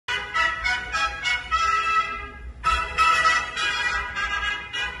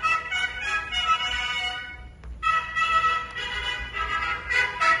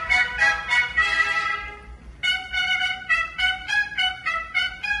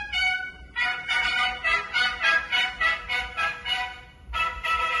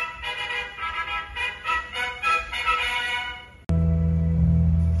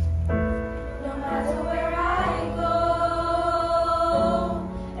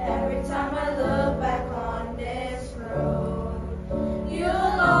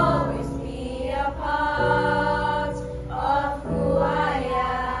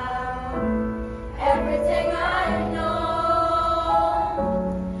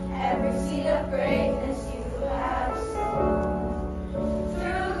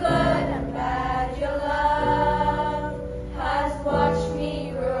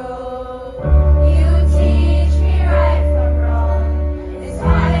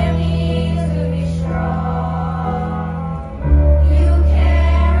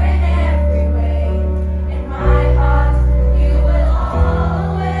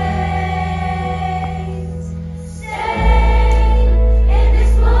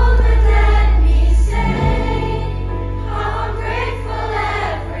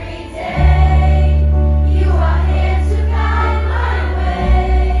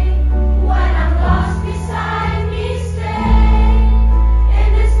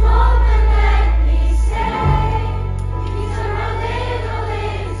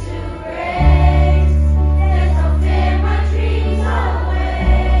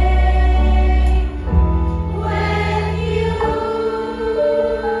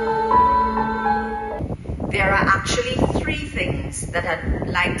there are actually three things that I'd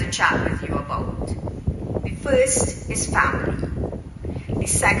like to chat with you about. The first is family. The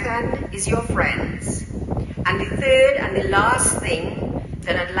second is your friends. And the third and the last thing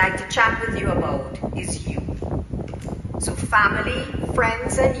that I'd like to chat with you about is you. So family,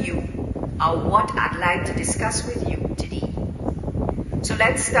 friends and you are what I'd like to discuss with you today. So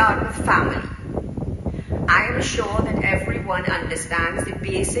let's start with family. I am sure that everyone understands the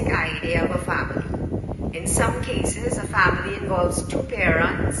basic idea of a family. In some cases, a family involves two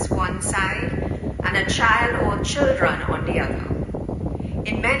parents, one side, and a child or children on the other.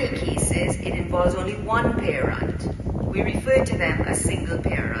 In many cases, it involves only one parent. We refer to them as single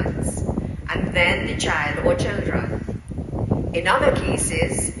parents, and then the child or children. In other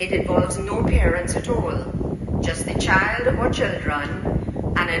cases, it involves no parents at all, just the child or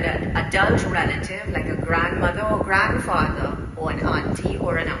children and an adult relative like a grandmother or grandfather or an auntie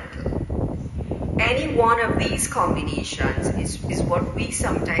or an uncle. Any one of these combinations is what we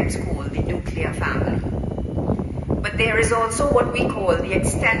sometimes call the nuclear family. But there is also what we call the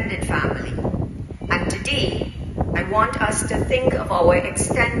extended family. And today, I want us to think of our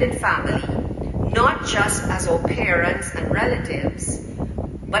extended family not just as our parents and relatives,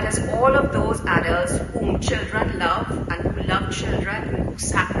 but as all of those adults whom children love and who love children, who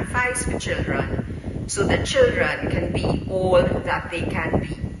sacrifice for children, so that children can be all that they can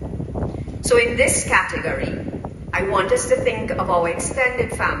be. So in this category, I want us to think of our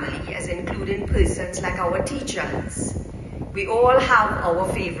extended family as including persons like our teachers. We all have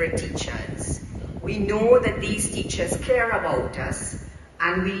our favorite teachers. We know that these teachers care about us,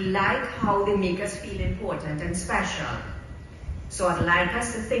 and we like how they make us feel important and special. So I'd like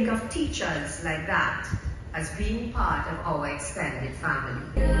us to think of teachers like that as being part of our extended family.